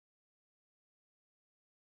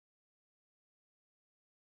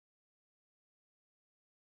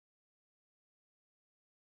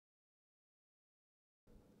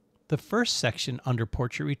The first section under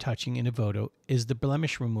portrait retouching in Evoto is the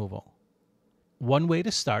blemish removal. One way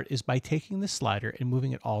to start is by taking the slider and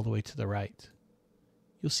moving it all the way to the right.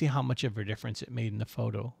 You'll see how much of a difference it made in the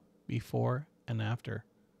photo, before and after.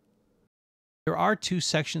 There are two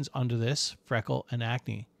sections under this, Freckle and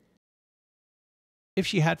Acne. If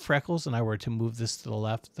she had freckles and I were to move this to the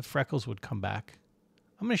left, the freckles would come back.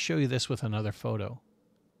 I'm going to show you this with another photo.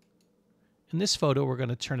 In this photo, we're going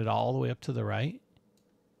to turn it all the way up to the right.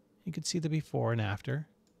 You can see the before and after.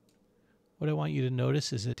 What I want you to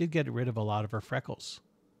notice is it did get rid of a lot of her freckles.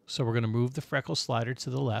 So we're going to move the freckle slider to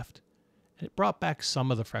the left, and it brought back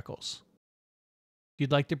some of the freckles. If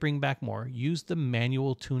you'd like to bring back more, use the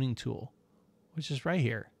manual tuning tool, which is right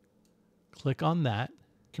here. Click on that.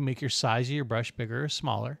 You can make your size of your brush bigger or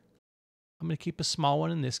smaller. I'm going to keep a small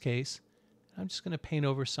one in this case. I'm just going to paint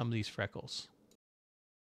over some of these freckles.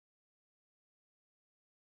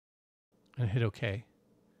 And hit OK.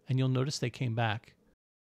 And you'll notice they came back.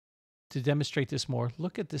 To demonstrate this more,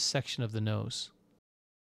 look at this section of the nose.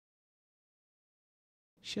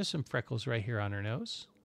 She has some freckles right here on her nose.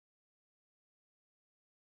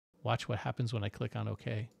 Watch what happens when I click on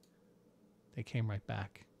OK. They came right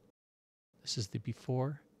back. This is the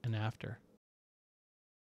before and after.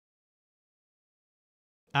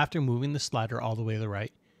 After moving the slider all the way to the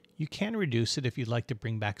right, you can reduce it if you'd like to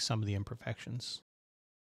bring back some of the imperfections.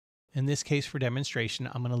 In this case, for demonstration,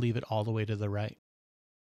 I'm going to leave it all the way to the right.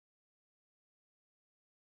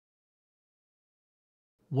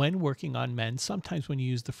 When working on men, sometimes when you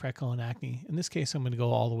use the freckle and acne, in this case I'm going to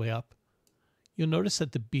go all the way up, you'll notice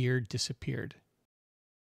that the beard disappeared.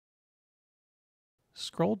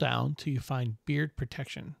 Scroll down till you find beard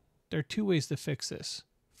protection. There are two ways to fix this.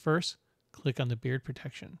 First, click on the beard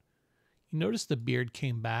protection. You notice the beard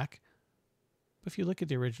came back, but if you look at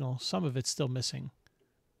the original, some of it's still missing.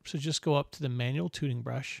 So just go up to the manual tuning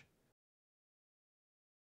brush.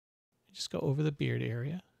 Just go over the beard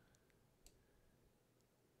area.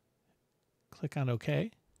 Click on OK,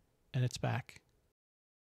 and it's back.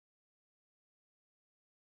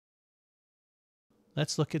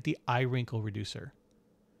 Let's look at the eye wrinkle reducer.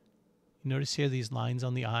 You notice here these lines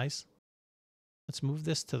on the eyes? Let's move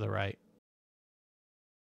this to the right.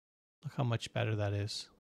 Look how much better that is.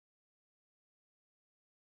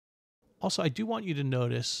 Also, I do want you to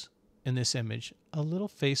notice in this image a little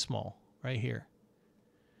face mole right here.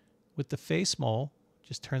 With the face mole,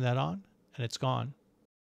 just turn that on and it's gone.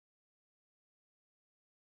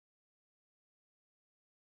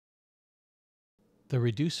 The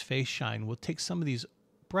reduce face shine will take some of these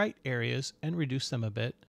bright areas and reduce them a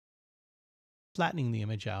bit, flattening the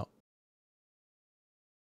image out.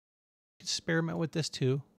 Experiment with this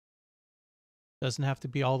too. Doesn't have to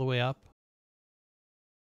be all the way up.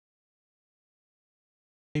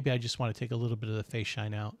 Maybe I just want to take a little bit of the face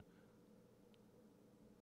shine out.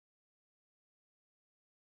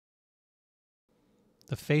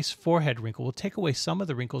 The face forehead wrinkle will take away some of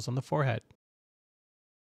the wrinkles on the forehead.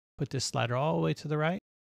 Put this slider all the way to the right.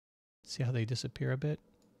 See how they disappear a bit?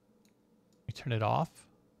 We turn it off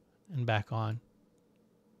and back on.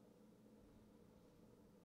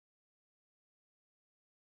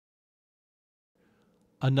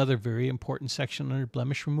 Another very important section under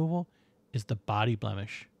blemish removal is the body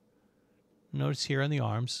blemish. Notice here on the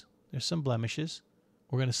arms, there's some blemishes.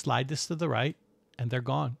 We're going to slide this to the right and they're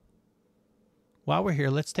gone. While we're here,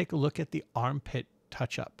 let's take a look at the armpit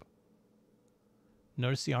touch-up.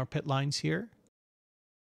 Notice the armpit lines here.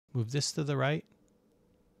 Move this to the right.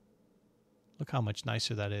 Look how much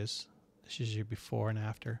nicer that is. This is your before and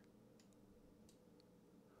after.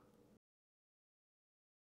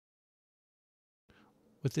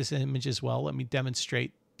 With this image as well, let me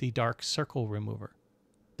demonstrate the dark circle remover.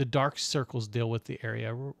 The dark circles deal with the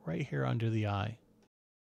area right here under the eye.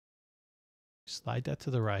 Slide that to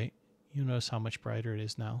the right. You notice how much brighter it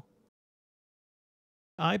is now.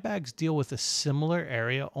 Eye bags deal with a similar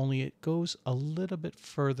area, only it goes a little bit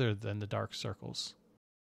further than the dark circles.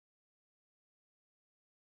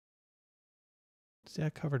 See, I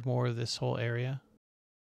covered more of this whole area.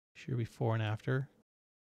 Sure, before and after.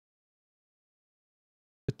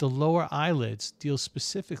 But the lower eyelids deal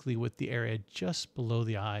specifically with the area just below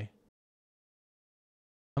the eye.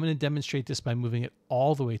 I'm going to demonstrate this by moving it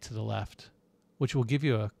all the way to the left, which will give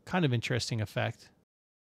you a kind of interesting effect.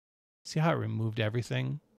 See how it removed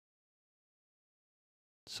everything?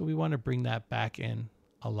 So we want to bring that back in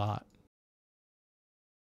a lot.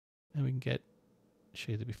 And we can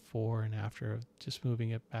show you the before and after of just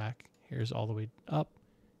moving it back. Here's all the way up.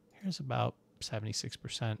 Here's about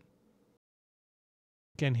 76%.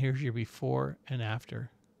 Again, here's your before and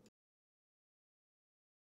after.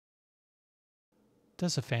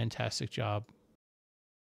 Does a fantastic job.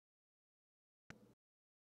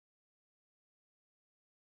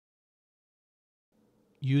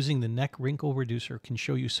 Using the neck wrinkle reducer can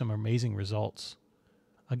show you some amazing results.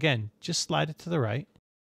 Again, just slide it to the right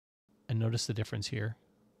and notice the difference here,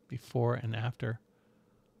 before and after.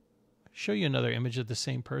 Show you another image of the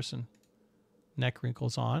same person. Neck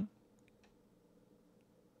wrinkles on.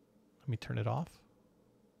 Let me turn it off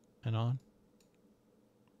and on.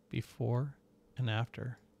 Before and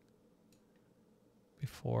after.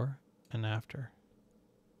 Before and after.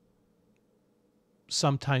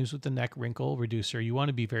 Sometimes with the neck wrinkle reducer, you want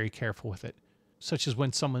to be very careful with it, such as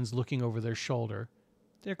when someone's looking over their shoulder.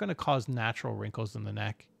 They're going to cause natural wrinkles in the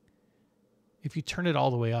neck. If you turn it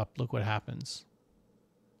all the way up, look what happens.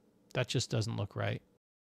 That just doesn't look right.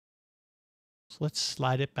 So let's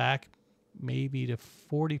slide it back maybe to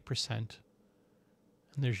 40%. And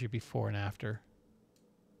there's your before and after.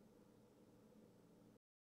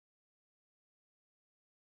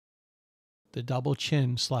 The double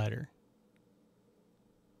chin slider.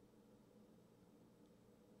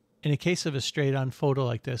 In a case of a straight on photo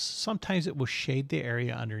like this, sometimes it will shade the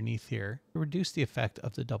area underneath here to reduce the effect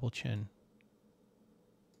of the double chin.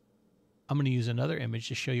 I'm going to use another image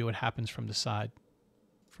to show you what happens from the side.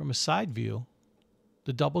 From a side view,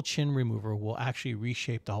 the double chin remover will actually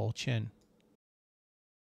reshape the whole chin.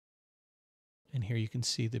 And here you can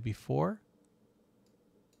see the before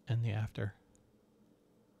and the after.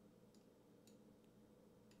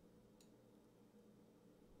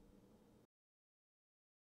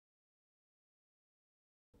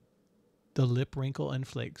 The lip wrinkle and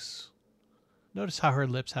flakes. Notice how her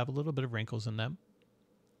lips have a little bit of wrinkles in them.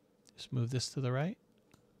 Just move this to the right,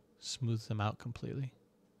 smooth them out completely.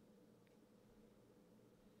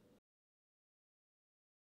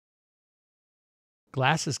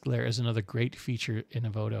 Glasses glare is another great feature in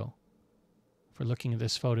Evoto. For looking at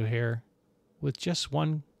this photo here, with just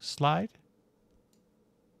one slide,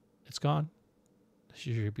 it's gone. This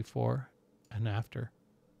is your before and after.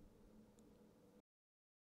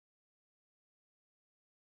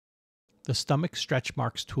 The stomach stretch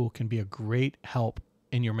marks tool can be a great help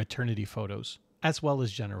in your maternity photos, as well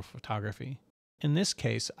as general photography. In this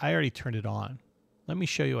case, I already turned it on. Let me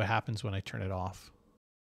show you what happens when I turn it off.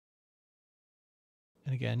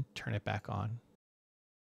 And again, turn it back on.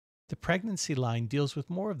 The pregnancy line deals with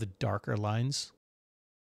more of the darker lines.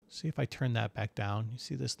 See if I turn that back down, you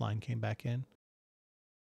see this line came back in.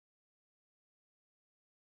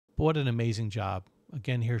 But what an amazing job.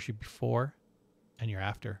 Again, here's your before and your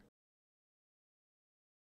after.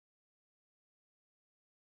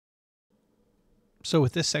 So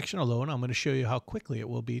with this section alone, I'm going to show you how quickly it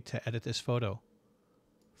will be to edit this photo.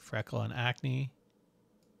 Freckle and acne,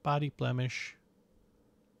 body blemish,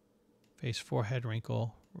 face forehead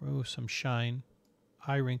wrinkle, remove some shine,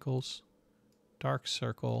 eye wrinkles, dark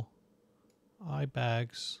circle, eye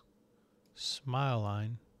bags, smile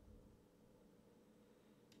line,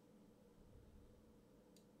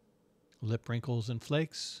 lip wrinkles and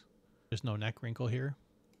flakes. There's no neck wrinkle here.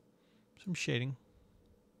 Some shading.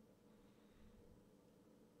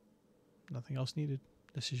 Nothing else needed.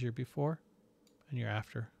 This is your before and your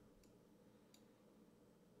after.